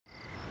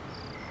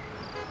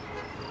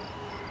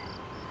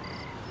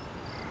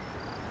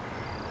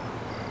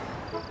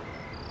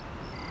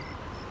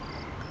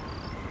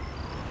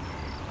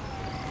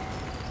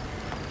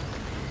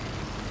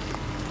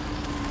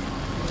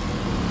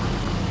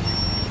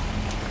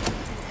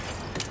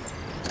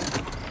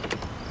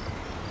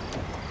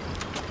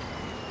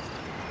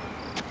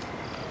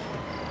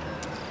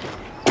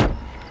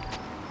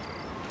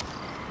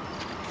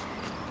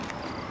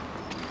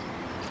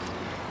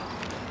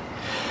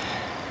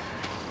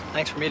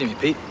Thanks for meeting me,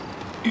 Pete.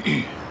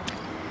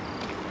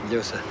 Give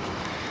us a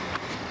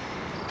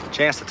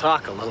chance to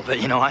talk a little bit.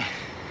 You know, I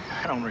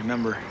don't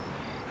remember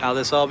how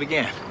this all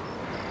began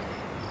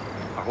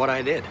or what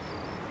I did.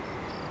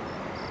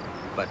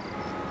 But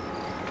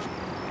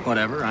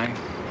whatever,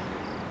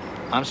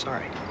 I'm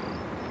sorry.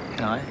 You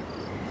know,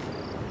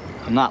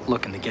 I'm not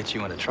looking to get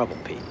you into trouble,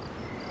 Pete.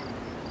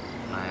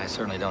 I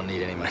certainly don't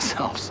need any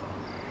myself, so.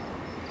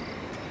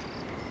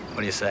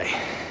 What do you say?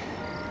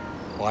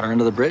 Water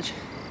under the bridge?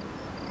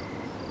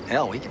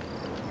 Hell, we can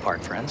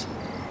part friends.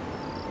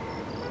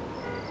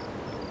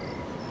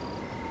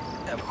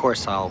 Of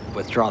course, I'll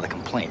withdraw the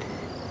complaint.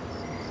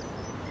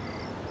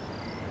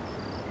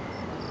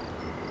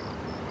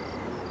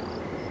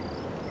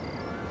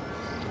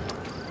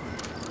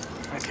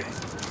 Okay.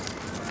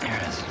 Here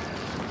it is.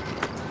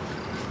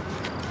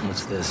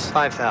 What's this?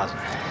 5,000.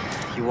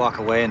 You walk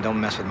away and don't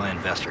mess with my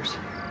investors.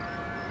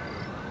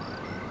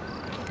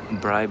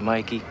 Bribe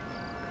Mikey?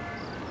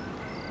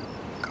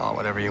 Call it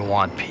whatever you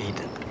want,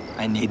 Pete.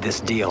 I need this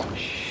deal.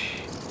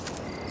 Shh.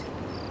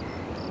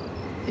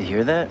 You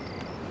hear that?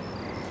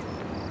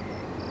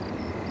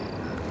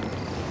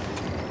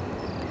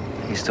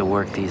 I used to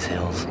work these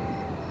hills.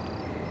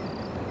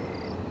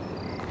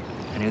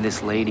 I knew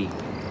this lady.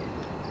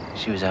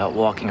 She was out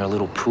walking her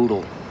little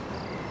poodle.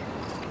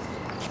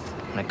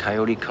 When a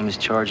coyote comes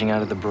charging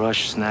out of the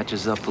brush,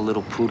 snatches up the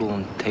little poodle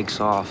and takes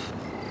off.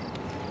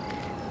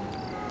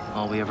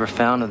 All we ever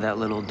found of that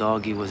little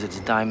doggy was its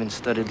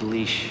diamond-studded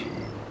leash.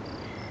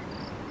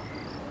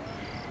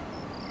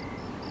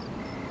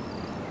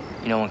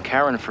 You know, when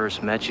Karen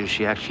first met you,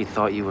 she actually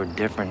thought you were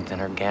different than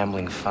her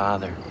gambling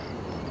father.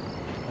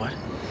 What?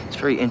 It's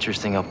very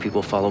interesting how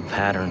people follow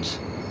patterns.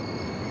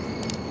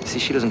 See,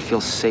 she doesn't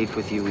feel safe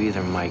with you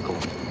either, Michael.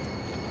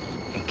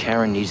 And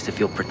Karen needs to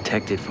feel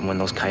protected from when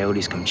those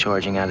coyotes come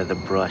charging out of the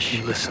brush.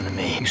 You listen to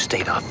me. You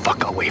stay the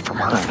fuck away from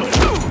her.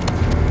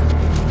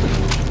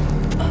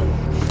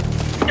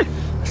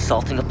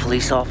 Assaulting a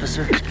police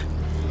officer?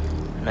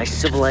 A nice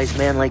civilized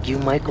man like you,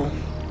 Michael?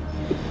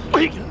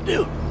 What are you gonna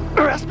do?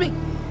 Arrest me?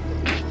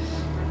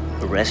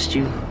 Arrest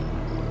you?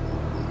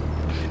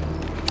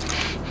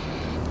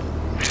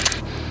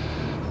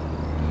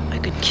 I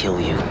could kill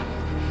you.